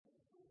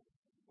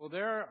Well,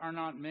 there are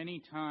not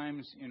many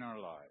times in our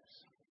lives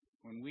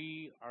when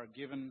we are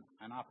given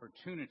an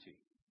opportunity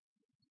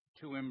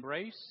to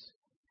embrace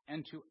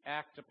and to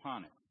act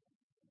upon it.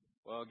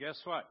 Well, guess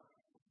what?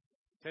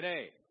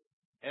 Today,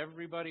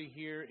 everybody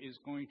here is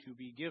going to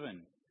be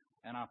given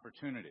an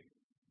opportunity.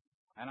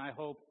 And I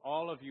hope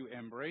all of you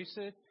embrace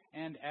it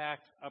and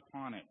act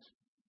upon it.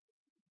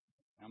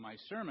 Now, my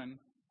sermon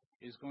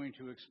is going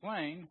to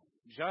explain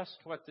just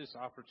what this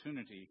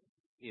opportunity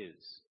is,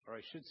 or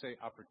I should say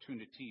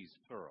opportunities,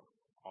 plural,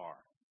 are.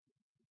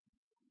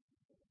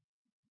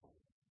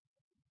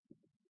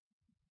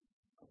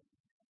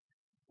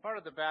 Part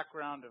of the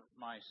background of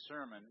my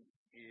sermon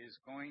is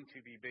going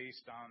to be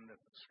based on the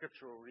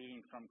scriptural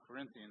reading from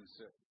Corinthians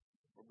that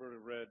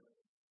Roberta read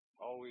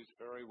always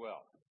very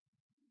well.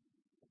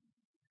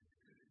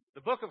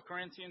 The book of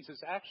Corinthians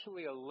is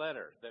actually a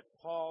letter that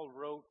Paul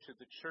wrote to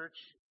the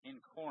church in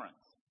Corinth.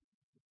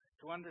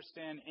 To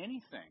understand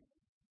anything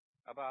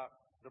about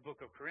the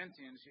book of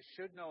Corinthians, you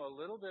should know a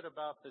little bit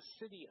about the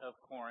city of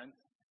Corinth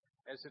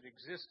as it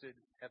existed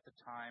at the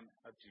time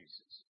of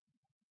Jesus.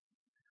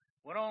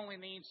 One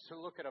only needs to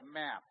look at a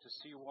map to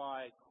see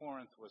why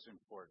Corinth was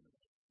important.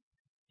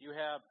 You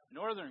have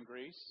northern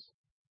Greece,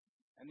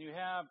 and you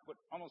have what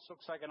almost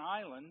looks like an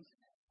island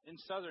in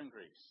southern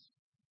Greece.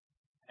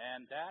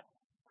 And that,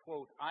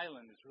 quote,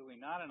 island is really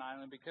not an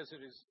island because it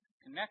is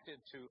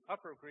connected to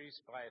Upper Greece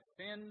by a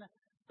thin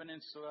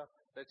peninsula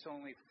that's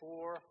only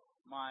 4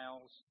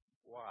 miles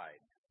wide.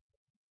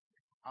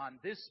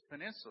 On this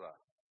peninsula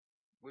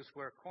was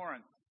where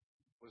Corinth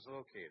was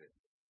located.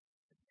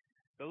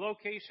 The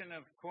location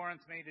of Corinth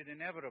made it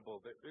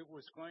inevitable that it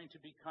was going to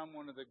become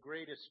one of the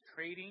greatest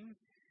trading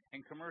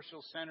and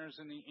commercial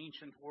centers in the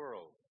ancient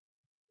world.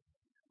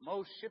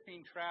 Most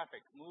shipping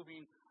traffic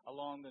moving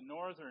along the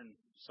northern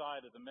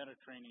side of the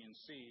Mediterranean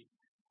Sea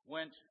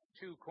went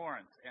to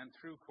Corinth and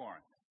through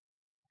Corinth.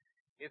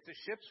 If the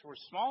ships were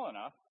small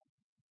enough,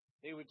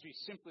 they would be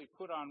simply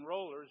put on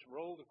rollers,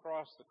 rolled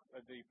across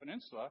the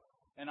peninsula,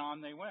 and on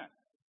they went.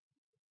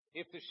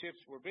 If the ships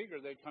were bigger,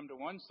 they'd come to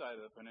one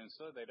side of the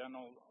peninsula, they'd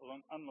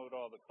unload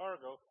all the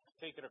cargo,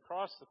 take it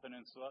across the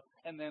peninsula,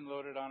 and then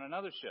load it on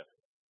another ship.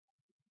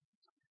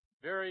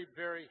 Very,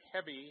 very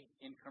heavy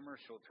in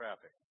commercial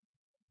traffic.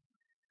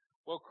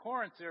 Well,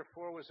 Corinth,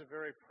 therefore, was a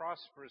very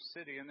prosperous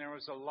city, and there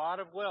was a lot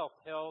of wealth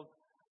held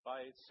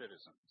by its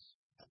citizens.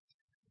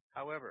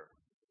 However,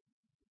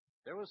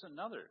 there was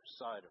another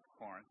side of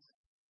Corinth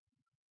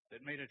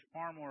that made it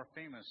far more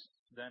famous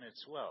than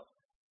its wealth.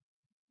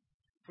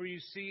 For you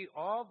see,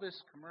 all this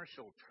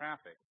commercial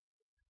traffic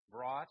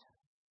brought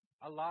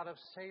a lot of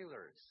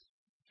sailors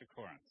to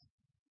Corinth.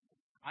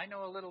 I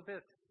know a little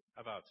bit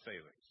about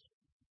sailors.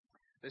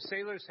 The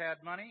sailors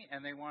had money,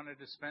 and they wanted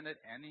to spend it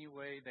any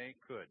way they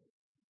could.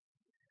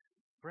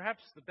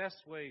 Perhaps the best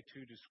way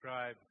to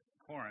describe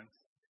Corinth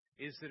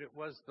is that it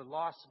was the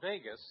Las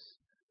Vegas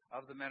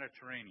of the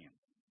Mediterranean.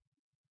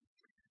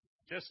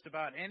 Just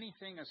about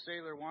anything a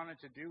sailor wanted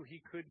to do,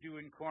 he could do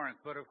in Corinth.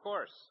 But of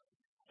course,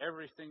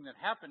 everything that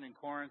happened in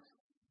Corinth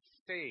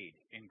stayed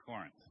in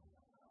Corinth.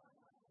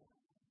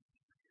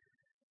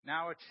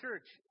 Now, a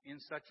church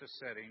in such a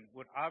setting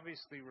would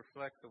obviously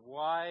reflect the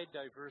wide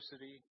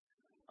diversity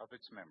of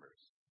its members.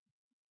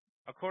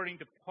 According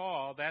to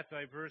Paul, that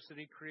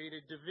diversity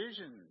created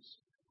divisions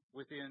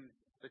within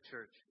the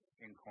church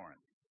in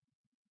Corinth.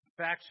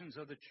 Factions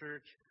of the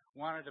church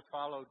wanted to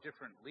follow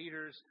different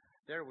leaders.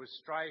 There was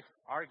strife,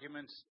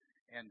 arguments,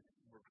 and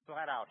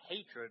flat-out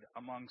hatred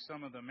among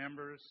some of the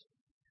members.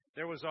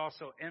 There was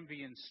also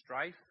envy and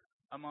strife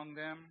among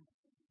them.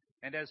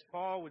 And as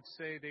Paul would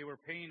say, they were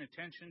paying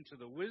attention to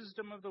the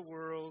wisdom of the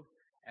world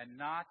and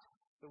not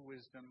the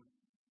wisdom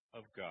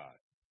of God.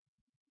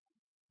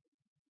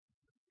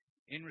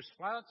 In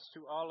response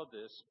to all of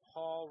this,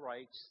 Paul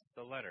writes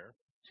the letter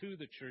to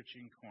the church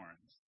in Corinth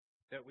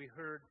that we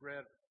heard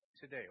read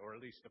today, or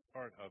at least a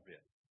part of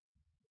it.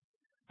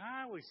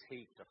 I always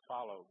hate to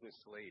follow this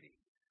lady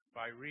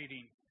by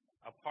reading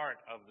a part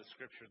of the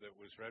scripture that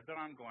was read, but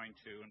I'm going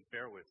to, and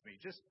bear with me.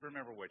 Just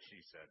remember what she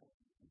said.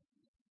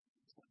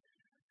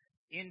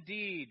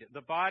 Indeed, the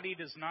body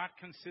does not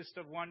consist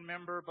of one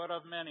member, but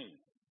of many.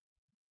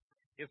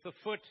 If the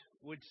foot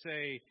would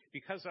say,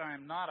 because I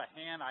am not a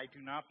hand, I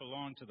do not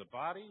belong to the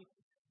body,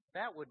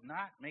 that would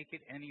not make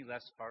it any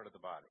less part of the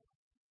body.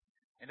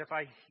 And if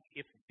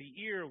the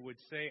ear would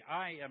say,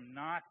 I am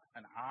not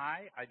an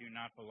eye, I do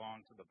not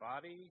belong to the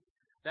body,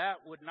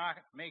 that would not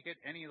make it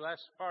any less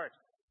part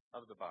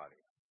of the body.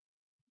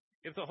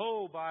 If the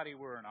whole body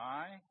were an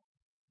eye,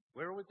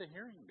 where would the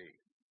hearing be?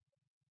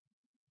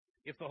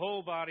 If the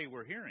whole body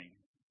were hearing,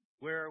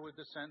 where would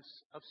the sense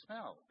of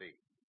smell be?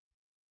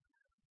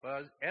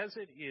 But as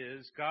it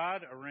is,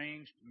 God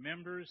arranged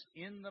members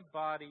in the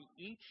body,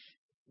 each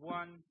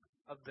one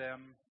of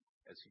them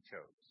as he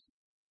chose.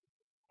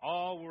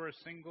 All were a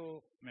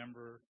single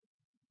member.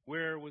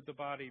 Where would the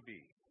body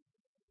be?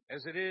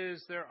 As it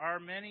is, there are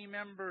many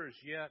members,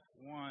 yet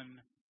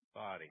one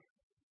body.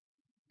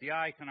 The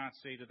eye cannot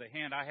say to the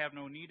hand, I have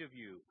no need of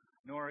you,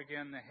 nor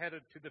again the head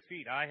to the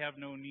feet, I have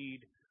no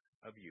need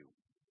of you.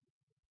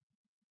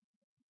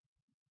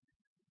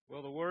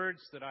 Well, the words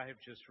that I have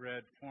just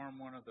read form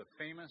one of the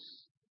famous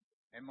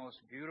and most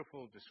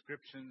beautiful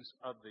descriptions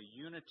of the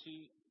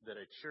unity that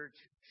a church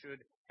should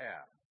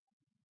have.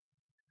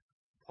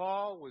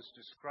 Paul was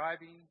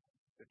describing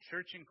the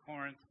church in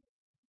Corinth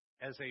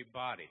as a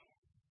body.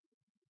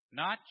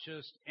 Not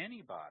just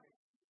any body,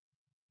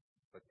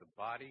 but the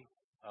body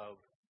of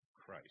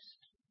Christ.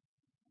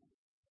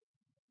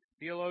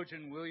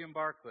 Theologian William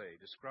Barclay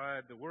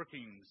described the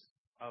workings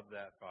of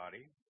that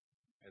body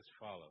as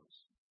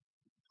follows.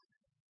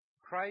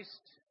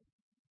 Christ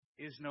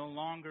is no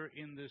longer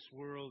in this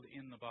world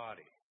in the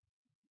body.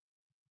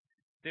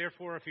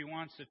 Therefore, if he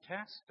wants a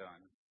task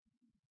done,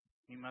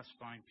 he must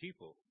find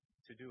people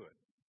to do it.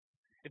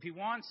 If he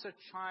wants a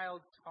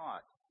child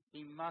taught,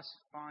 he must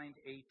find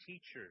a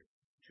teacher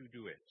to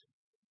do it.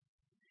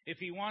 If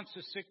he wants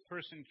a sick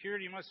person cured,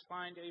 he must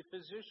find a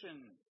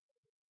physician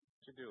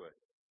to do it.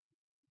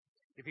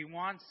 If he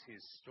wants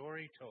his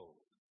story told,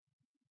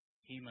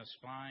 he must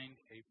find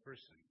a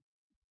person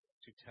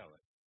to tell it.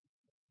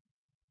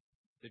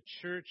 The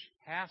church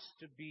has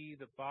to be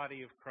the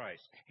body of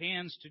Christ,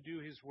 hands to do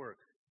his work,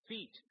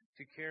 feet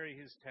to carry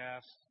his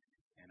task,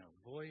 and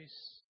a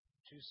voice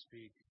to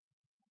speak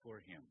for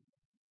him.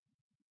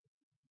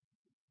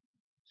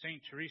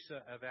 St.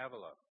 Teresa of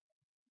Avila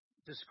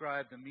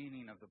described the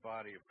meaning of the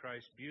body of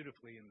Christ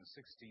beautifully in the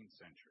 16th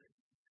century.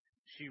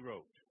 She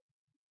wrote,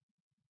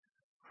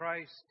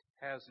 Christ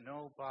has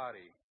no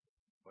body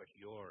but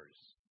yours.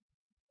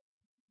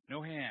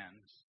 No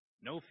hands,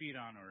 no feet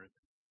on earth,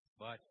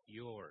 but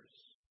yours.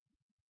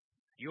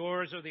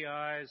 Yours are the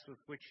eyes with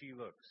which he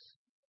looks,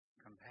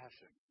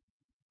 compassion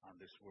on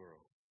this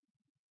world.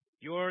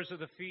 Yours are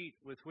the feet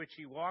with which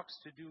he walks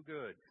to do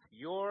good.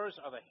 Yours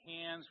are the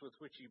hands with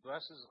which he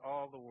blesses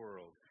all the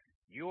world.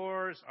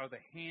 Yours are the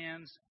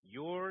hands,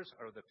 yours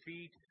are the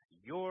feet,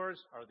 yours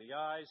are the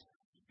eyes,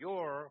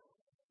 you're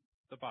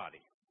the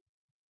body.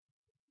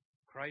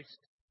 Christ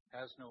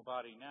has no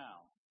body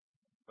now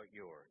but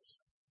yours.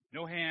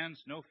 No hands,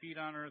 no feet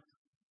on earth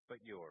but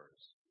yours.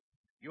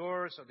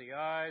 Yours are the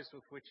eyes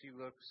with which he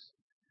looks,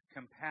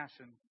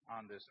 compassion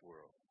on this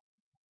world.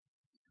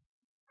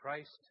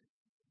 Christ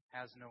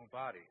has no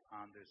body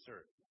on this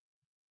earth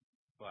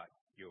but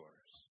yours.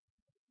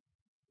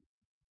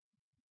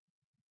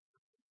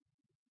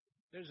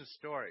 There's a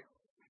story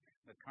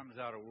that comes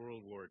out of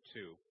World War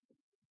II.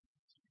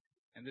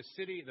 And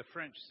the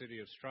French city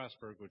of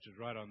Strasbourg, which is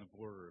right on the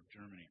border of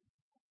Germany,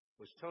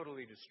 was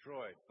totally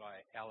destroyed by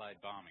Allied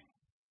bombing.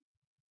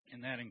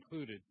 And that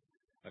included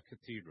a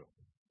cathedral.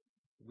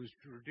 It was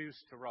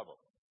reduced to rubble,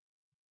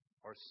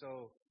 or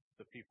so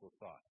the people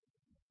thought.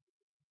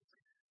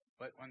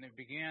 But when they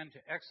began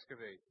to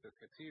excavate the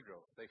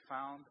cathedral, they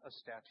found a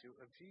statue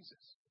of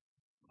Jesus,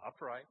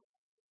 upright,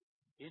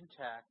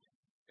 intact,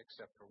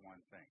 except for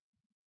one thing.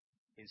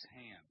 His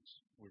hands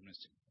were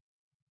missing.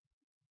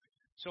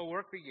 So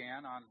work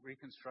began on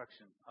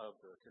reconstruction of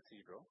the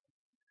cathedral.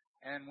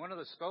 And one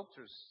of the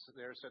sculptors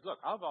there said,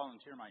 look, I'll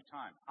volunteer my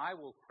time. I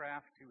will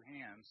craft two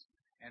hands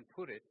and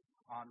put it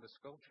on the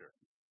sculpture.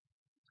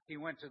 He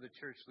went to the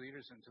church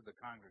leaders and to the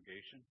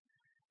congregation,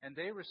 and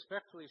they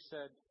respectfully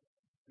said,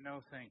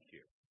 no, thank you.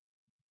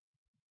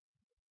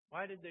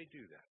 Why did they do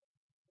that?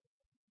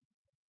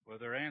 Well,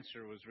 their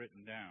answer was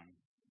written down.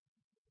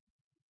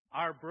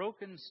 Our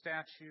broken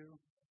statue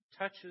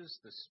touches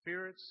the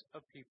spirits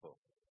of people.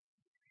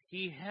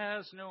 He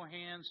has no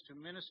hands to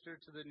minister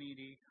to the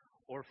needy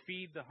or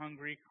feed the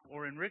hungry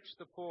or enrich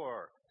the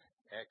poor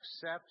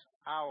except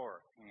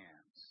our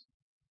hands.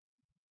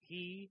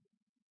 He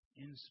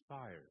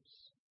inspires.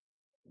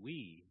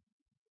 We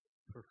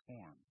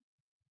perform.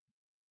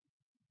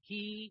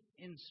 He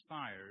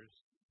inspires.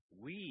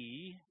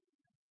 We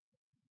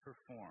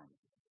perform.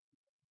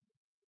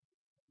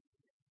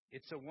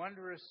 It's a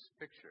wondrous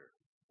picture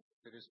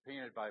that is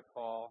painted by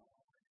Paul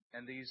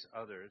and these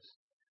others,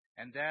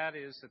 and that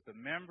is that the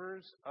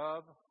members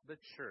of the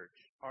church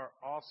are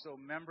also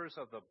members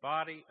of the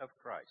body of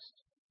Christ.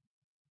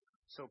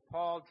 So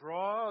Paul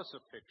draws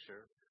a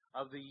picture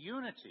of the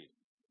unity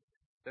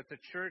that the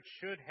church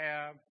should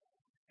have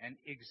and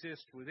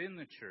exist within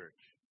the church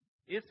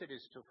if it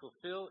is to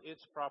fulfill its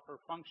proper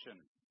function.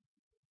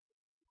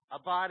 A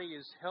body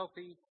is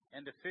healthy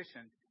and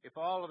efficient if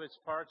all of its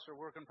parts are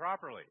working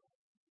properly.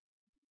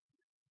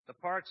 The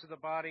parts of the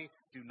body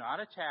do not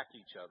attack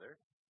each other.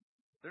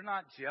 They're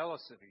not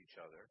jealous of each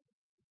other.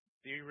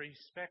 They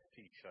respect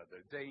each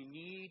other. They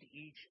need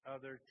each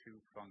other to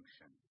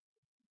function.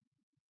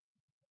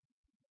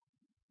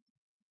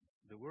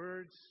 The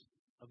words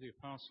of the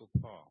Apostle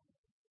Paul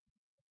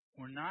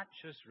were not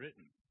just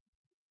written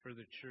for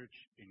the church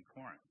in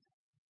Corinth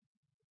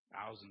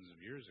thousands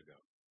of years ago.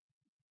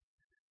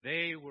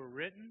 They were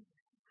written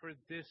for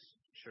this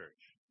church,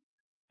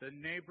 the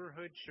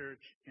neighborhood church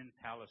in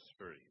Palos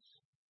Verdes.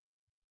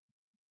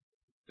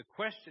 The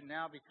question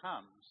now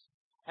becomes,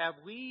 have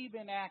we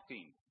been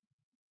acting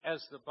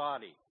as the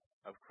body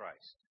of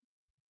Christ?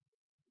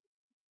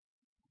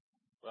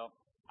 Well,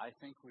 I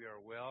think we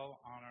are well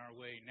on our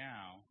way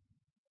now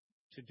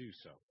to do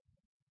so.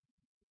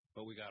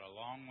 But we got a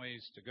long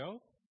ways to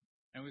go,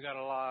 And we got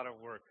a lot of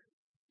work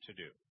to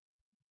do.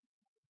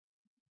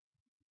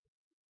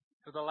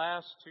 For the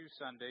last 2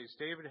 Sundays,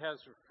 David has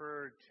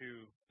referred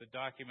to the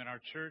document,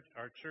 Our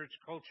Church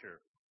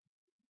Culture.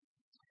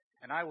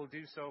 And I will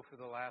do so for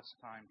the last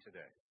time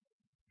today.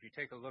 If you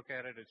take a look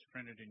at it, it's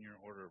printed in your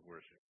order of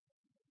worship.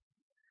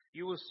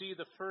 You will see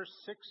the first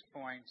 6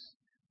 points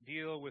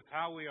deal with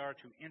how we are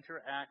to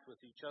interact with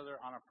each other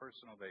on a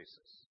personal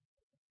basis.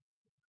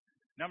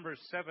 Numbers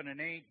 7 and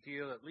 8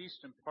 deal, at least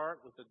in part,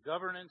 with the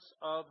governance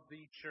of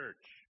the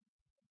church.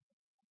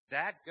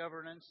 That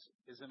governance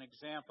is an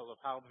example of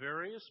how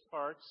various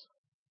parts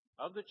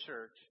of the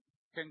church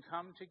can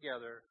come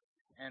together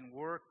and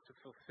work to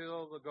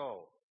fulfill the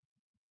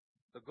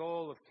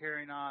goal of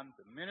carrying on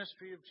the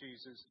ministry of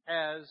Jesus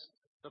as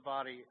the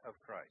body of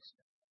Christ.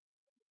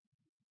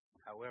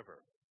 However,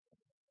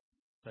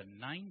 the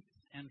 9th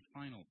and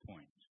final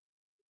point,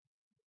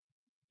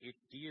 it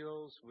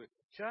deals with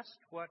just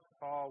what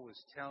Paul was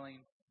telling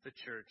the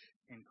church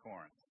in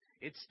Corinth.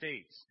 It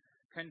states,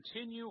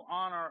 continue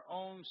on our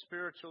own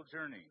spiritual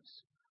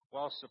journeys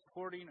while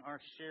supporting our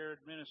shared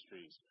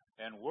ministries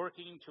and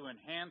working to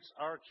enhance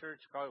our church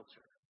culture.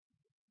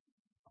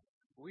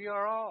 We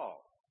are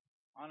all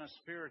on a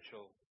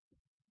spiritual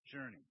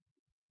journey.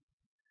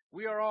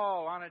 We are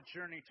all on a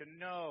journey to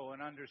know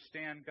and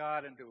understand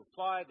God and to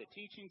apply the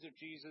teachings of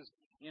Jesus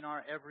in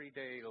our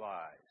everyday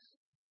lives.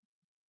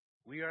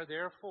 We are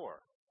therefore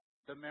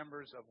the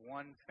members of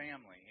one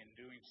family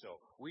in doing so.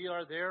 We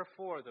are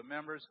therefore the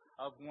members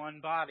of one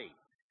body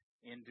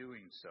in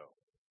doing so.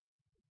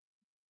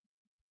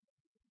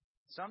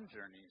 Some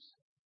journeys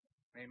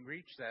may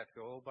reach that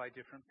goal by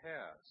different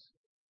paths.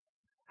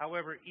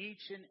 However,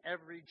 each and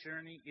every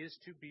journey is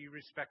to be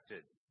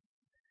respected,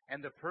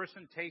 and the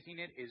person taking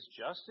it is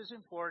just as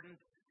important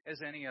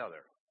as any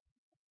other.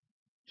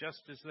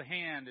 Just as the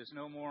hand is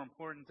no more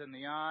important than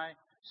the eye,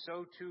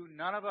 so too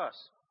none of us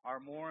are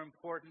more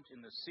important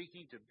in the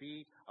seeking to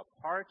be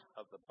a part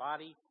of the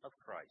body of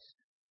Christ.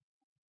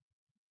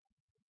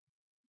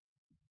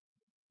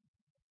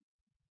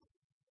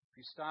 If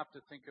you stop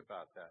to think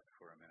about that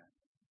for a minute,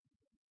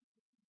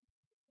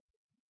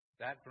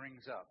 that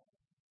brings up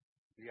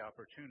the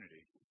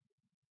opportunity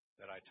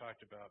that I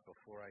talked about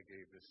before I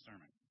gave this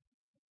sermon.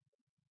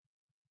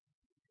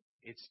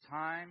 It's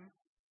time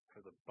for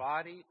the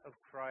body of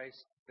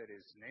Christ, that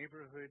is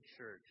Neighborhood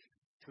Church,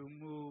 to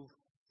move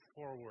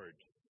forward,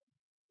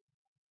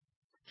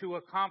 to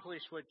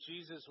accomplish what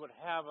Jesus would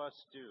have us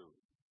do.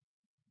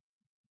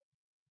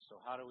 So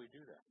how do we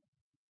do that?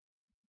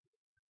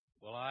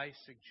 Well, I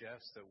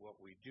suggest that what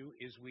we do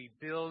is we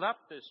build up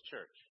this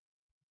church.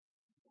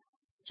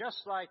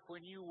 Just like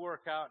when you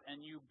work out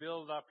and you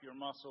build up your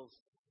muscles,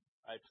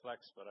 I'd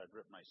flex, but I'd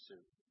rip my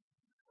suit.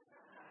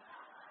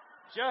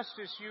 Just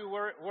as you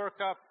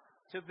work out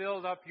to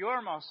build up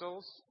your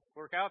muscles,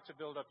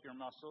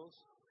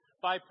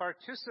 by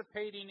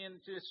participating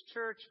in this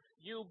church,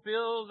 you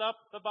build up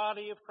the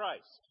body of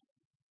Christ.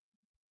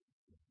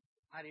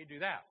 How do you do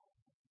that?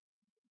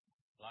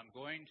 Well, I'm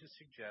going to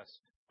suggest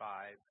 5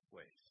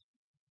 ways.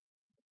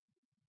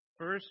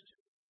 First,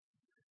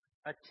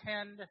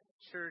 attend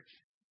church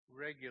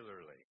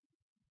regularly.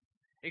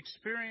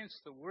 Experience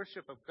the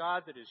worship of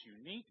God that is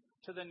unique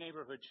to the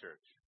neighborhood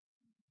church.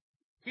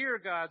 Hear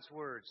God's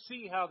word.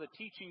 See how the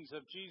teachings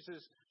of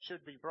Jesus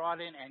should be brought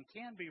in and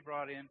can be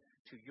brought in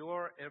to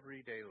your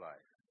everyday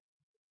life.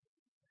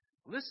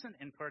 Listen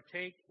and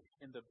partake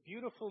in the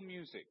beautiful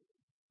music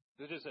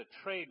that is a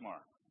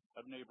trademark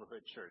of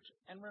neighborhood church.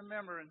 And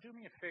remember, and do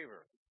me a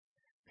favor,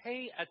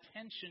 pay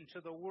attention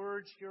to the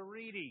words you're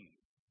reading.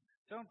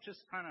 Don't just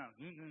kind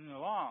of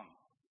along.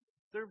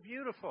 They're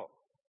beautiful,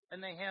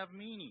 and they have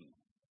meaning.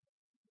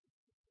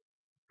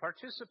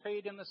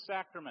 Participate in the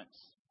sacraments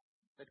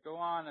that go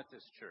on at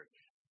this church,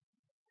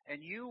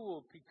 and you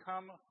will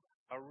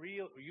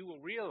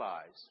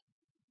realize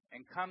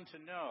and come to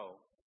know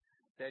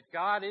that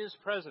God is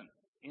present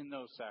in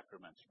those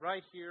sacraments,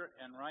 right here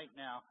and right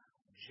now,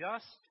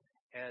 just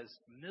as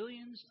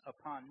millions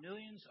upon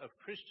millions of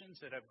Christians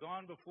that have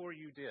gone before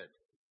you did.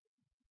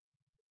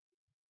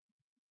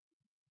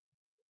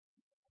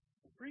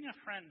 Bring a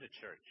friend to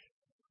church.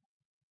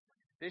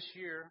 This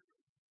year,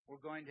 we're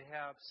going to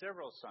have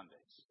several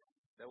Sundays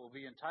that will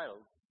be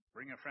entitled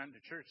Bring a Friend to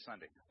Church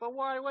Sunday. But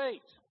why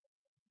wait?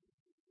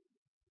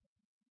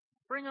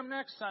 Bring them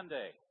next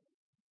Sunday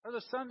or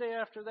the Sunday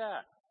after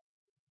that.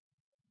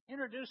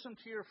 Introduce them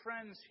to your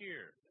friends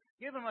here.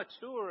 Give them a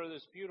tour of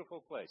this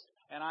beautiful place.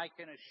 And I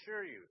can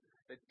assure you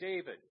that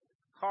David,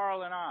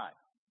 Carl, and I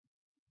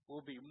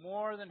will be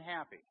more than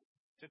happy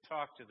to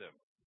talk to them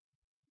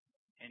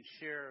and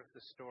share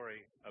the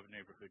story of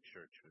Neighborhood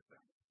Church with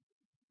them.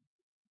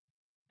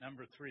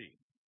 Number 3,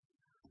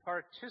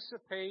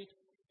 participate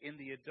in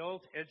the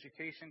adult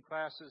education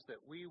classes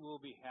that we will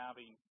be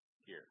having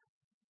here.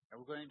 And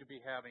we're going to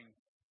be having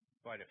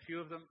quite a few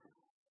of them.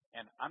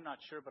 And I'm not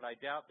sure, but I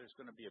doubt there's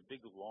going to be a big,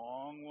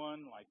 long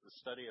one like the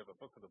study of a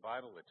book of the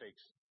Bible that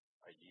takes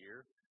a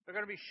year. They're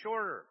going to be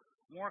shorter,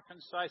 more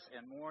concise,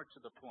 and more to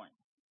the point.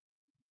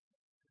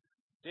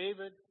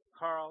 David,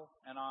 Carl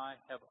and I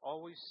have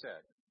always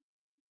said,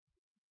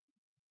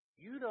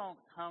 you don't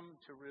come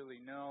to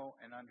really know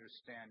and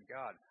understand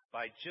God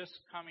by just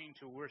coming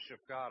to worship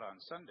God on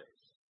Sundays.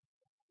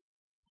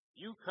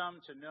 You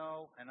come to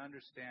know and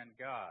understand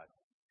God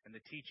and the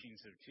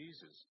teachings of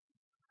Jesus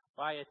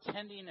by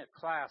attending a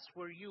class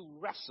where you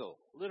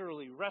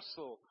literally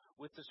wrestle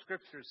with the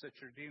scriptures that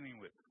you're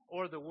dealing with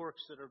or the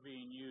works that are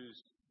being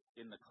used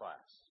in the class.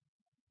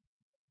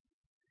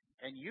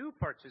 And you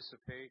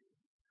participate,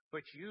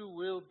 but you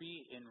will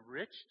be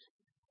enriched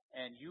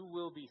and you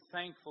will be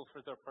thankful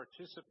for the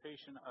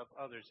participation of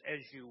others as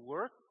you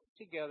work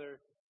together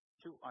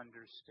to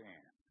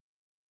understand.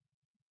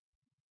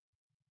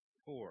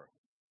 4.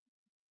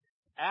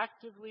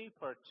 Actively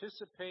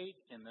participate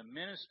in the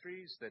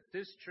ministries that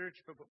this church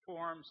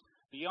performs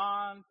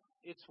beyond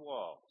its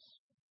walls.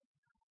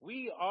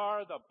 We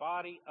are the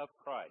body of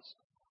Christ.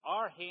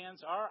 Our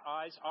hands, our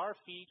eyes, our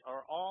feet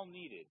are all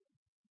needed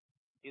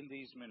in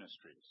these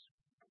ministries.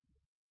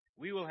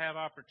 We will have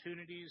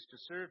opportunities to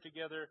serve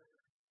together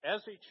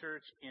as a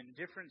church in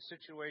different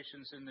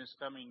situations in this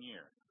coming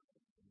year.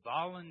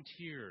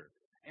 Volunteer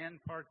and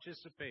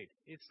participate.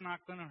 It's not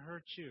going to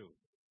hurt you.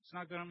 It's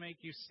not going to make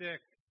you sick.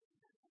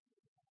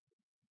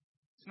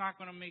 It's not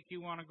going to make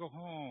you want to go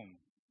home.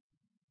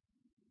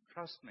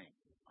 Trust me,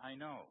 I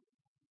know.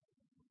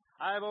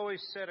 I've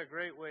always said a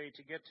great way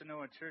to get to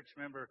know a church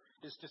member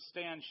is to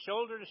stand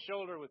shoulder to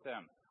shoulder with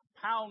them,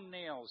 pound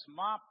nails,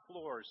 mop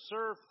floors,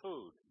 serve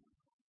food,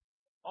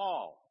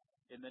 all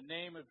in the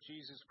name of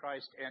Jesus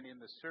Christ and in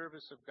the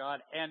service of God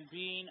and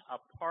being a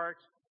part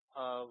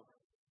of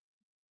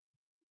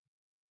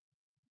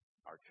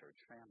our church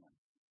family,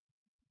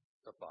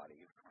 the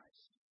body of Christ.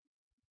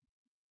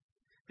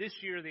 This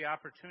year, the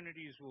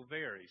opportunities will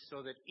vary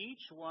so that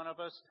each one of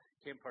us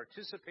can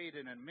participate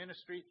in a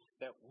ministry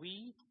that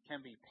we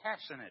can be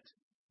passionate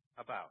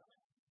about.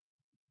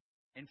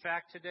 In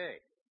fact, today,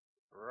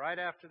 right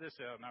after this,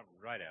 not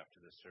right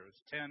after this service,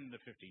 10 to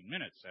 15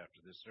 minutes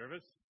after this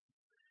service,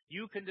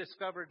 you can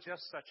discover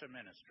just such a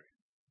ministry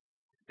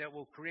that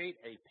will create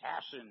a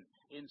passion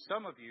in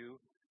some of you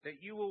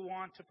that you will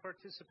want to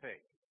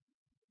participate.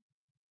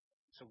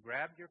 So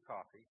grab your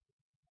coffee,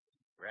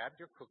 grab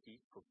your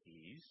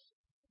cookies,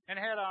 and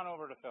head on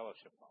over to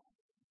Fellowship Hall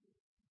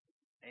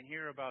and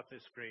hear about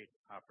this great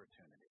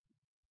opportunity.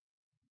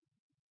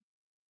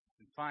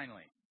 And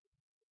finally,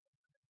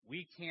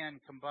 we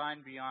can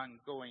combine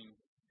going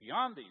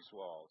beyond these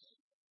walls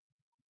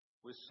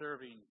with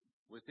serving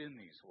within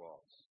these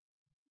walls.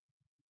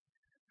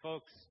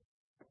 Folks,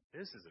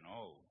 this is an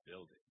old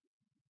building.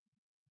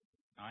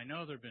 Now, I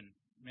know there have been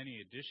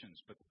many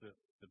additions, but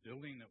the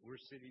building that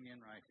we're sitting in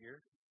right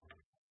here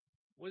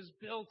was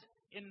built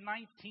in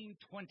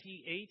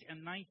 1928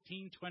 and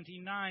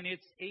 1929.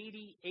 It's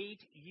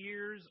 88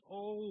 years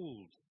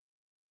old.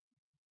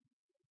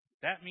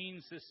 That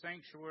means this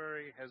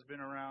sanctuary has been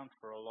around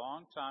for a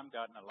long time,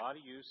 gotten a lot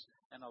of use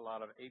and a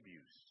lot of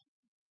abuse.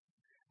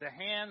 The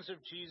hands of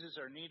Jesus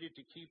are needed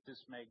to keep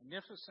this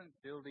magnificent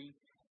building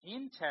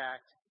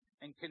intact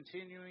and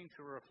continuing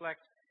to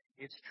reflect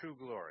its true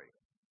glory.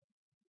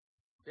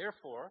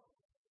 Therefore,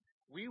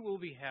 we will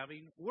be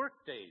having work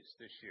days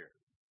this year,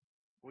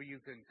 where you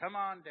can come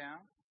on down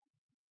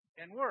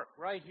and work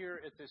right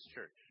here at this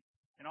church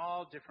in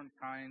all different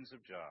kinds of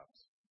jobs.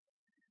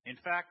 In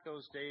fact,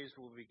 those days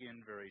will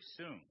begin very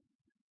soon.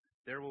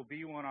 There will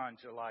be one on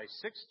July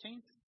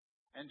 16th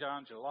and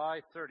on July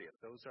 30th.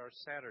 Those are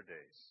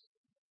Saturdays.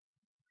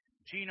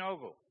 Gene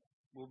Ogle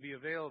will be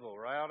available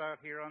right out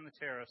here on the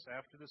terrace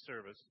after the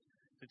service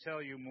to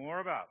tell you more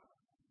about.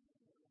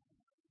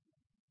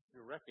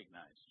 You're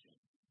recognized,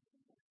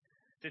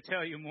 Gene. To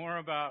tell you more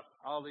about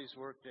all these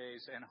work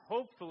days and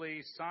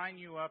hopefully sign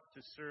you up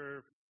to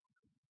serve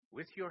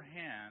with your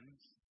hands,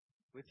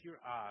 with your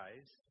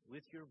eyes,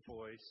 with your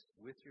voice,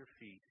 with your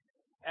feet,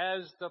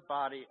 as the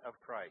body of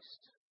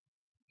Christ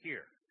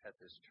here at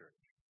this church.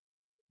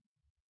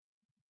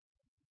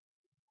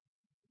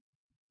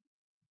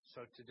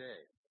 So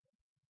today,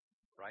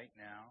 right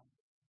now,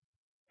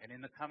 and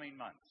in the coming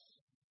months,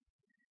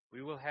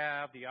 we will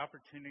have the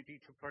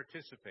opportunity to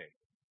participate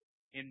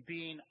in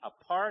being a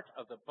part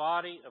of the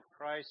body of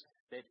Christ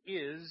that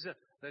is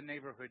the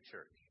neighborhood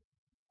church.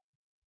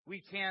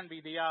 We can be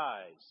the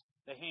eyes,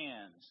 the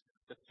hands,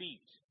 the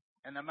feet,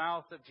 and the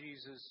mouth of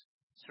Jesus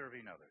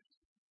serving others.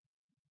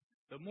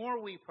 The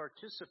more we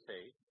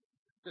participate,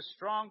 the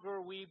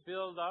stronger we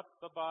build up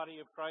the body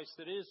of Christ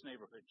that is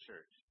neighborhood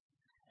church.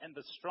 And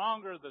the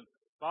stronger the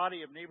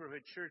body of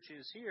neighborhood church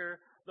is here,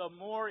 the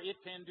more it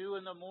can do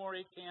and the more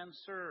it can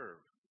serve.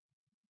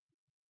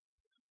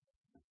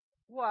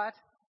 What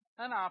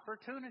an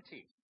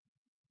opportunity.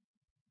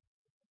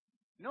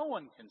 No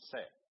one can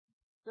say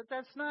that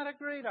that's not a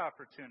great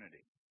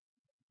opportunity.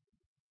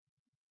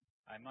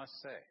 I must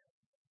say,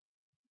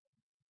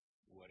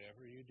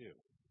 whatever you do,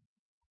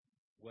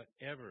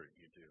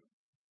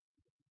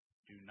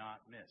 do not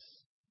miss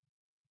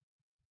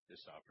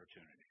this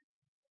opportunity.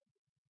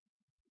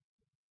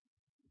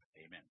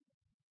 Amen.